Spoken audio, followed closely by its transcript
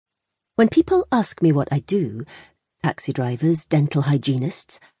When people ask me what I do, taxi drivers, dental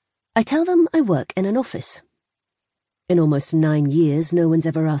hygienists, I tell them I work in an office. In almost 9 years, no one's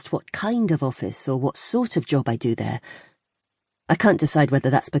ever asked what kind of office or what sort of job I do there. I can't decide whether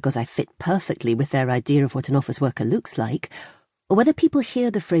that's because I fit perfectly with their idea of what an office worker looks like, or whether people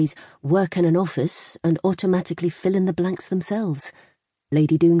hear the phrase work in an office and automatically fill in the blanks themselves.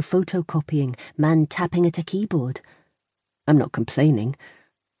 Lady doing photocopying, man tapping at a keyboard. I'm not complaining.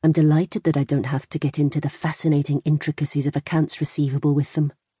 I'm delighted that I don't have to get into the fascinating intricacies of accounts receivable with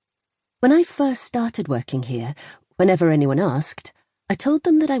them. When I first started working here, whenever anyone asked, I told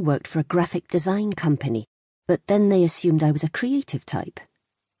them that I worked for a graphic design company, but then they assumed I was a creative type.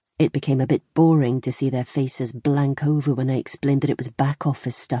 It became a bit boring to see their faces blank over when I explained that it was back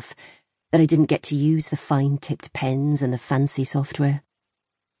office stuff, that I didn't get to use the fine-tipped pens and the fancy software.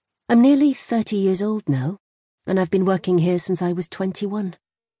 I'm nearly 30 years old now, and I've been working here since I was 21.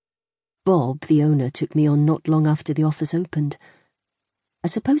 Bob, the owner, took me on not long after the office opened. I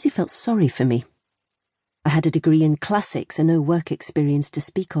suppose he felt sorry for me. I had a degree in classics and no work experience to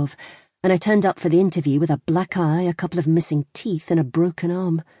speak of, and I turned up for the interview with a black eye, a couple of missing teeth, and a broken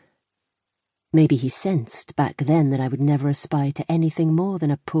arm. Maybe he sensed back then that I would never aspire to anything more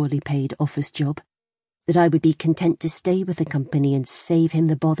than a poorly paid office job, that I would be content to stay with the company and save him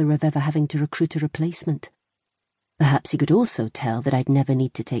the bother of ever having to recruit a replacement. Perhaps he could also tell that I'd never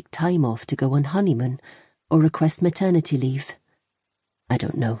need to take time off to go on Honeyman or request maternity leave. I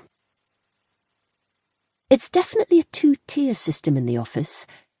don't know. It's definitely a 2-tier system in the office.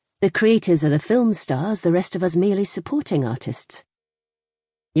 The creators are the film stars, the rest of us merely supporting artists.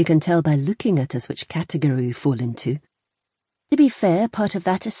 You can tell by looking at us which category we fall into. To be fair, part of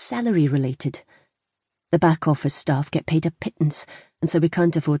that is salary-related. The back office staff get paid a pittance, and so we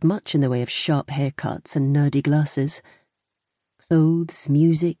can't afford much in the way of sharp haircuts and nerdy glasses. Clothes,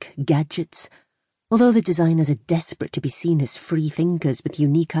 music, gadgets. Although the designers are desperate to be seen as free thinkers with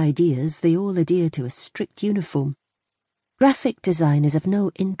unique ideas, they all adhere to a strict uniform. Graphic design is of no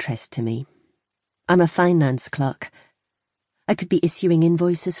interest to me. I'm a finance clerk. I could be issuing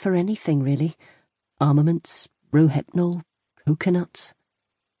invoices for anything, really. Armaments, Rohypnol, coconuts.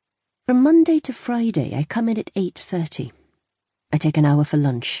 From Monday to Friday, I come in at 8:30. I take an hour for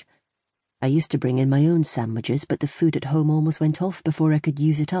lunch. I used to bring in my own sandwiches, but the food at home almost went off before I could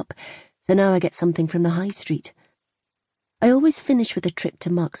use it up, so now I get something from the high street. I always finish with a trip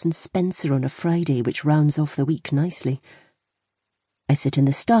to Marks and Spencer on a Friday, which rounds off the week nicely. I sit in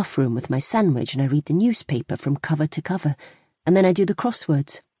the staff room with my sandwich and I read the newspaper from cover to cover, and then I do the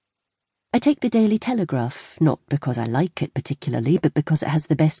crosswords. I take the Daily Telegraph, not because I like it particularly, but because it has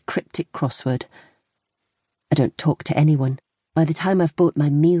the best cryptic crossword. I don't talk to anyone. By the time I've bought my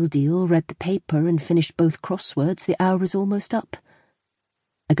meal deal, read the paper, and finished both crosswords, the hour is almost up.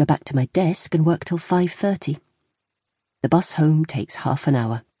 I go back to my desk and work till 5:30. The bus home takes half an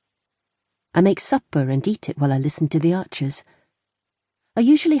hour. I make supper and eat it while I listen to the Archers. I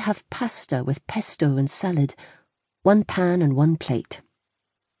usually have pasta with pesto and salad, 1 pan and 1 plate.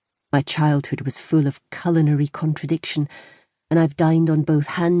 My childhood was full of culinary contradiction, and I've dined on both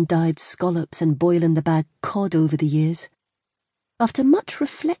hand-dyed scallops and boil-in-the-bag cod over the years. After much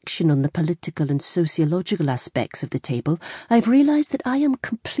reflection on the political and sociological aspects of the table, I've realised that I am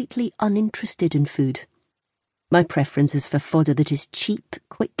completely uninterested in food. My preference is for fodder that is cheap,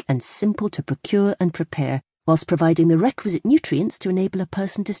 quick, and simple to procure and prepare, whilst providing the requisite nutrients to enable a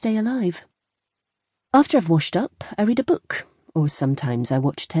person to stay alive. After I've washed up, I read a book, or sometimes I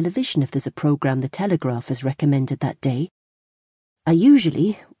watch television if there's a programme the Telegraph has recommended that day. I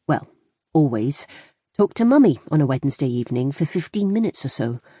usually, well, always, talk to Mummy on a Wednesday evening for 15 minutes or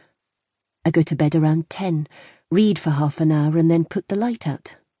so. I go to bed around 10, read for half an hour and then put the light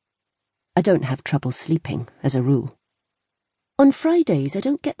out. I don't have trouble sleeping, as a rule. On Fridays I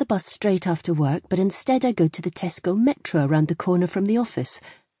don't get the bus straight after work, but instead I go to the Tesco Metro around the corner from the office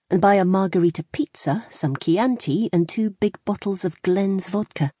and buy a margarita pizza, some Chianti and 2 big bottles of Glen's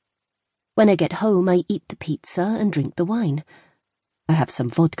vodka. When I get home I eat the pizza and drink the wine. I have some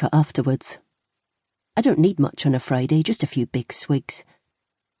vodka afterwards. I don't need much on a Friday, just a few big swigs.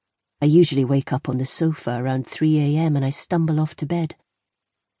 I usually wake up on the sofa around 3 a.m. and I stumble off to bed.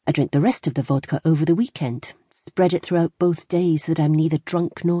 I drink the rest of the vodka over the weekend, spread it throughout both days so that I'm neither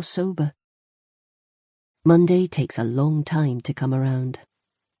drunk nor sober. Monday takes a long time to come around.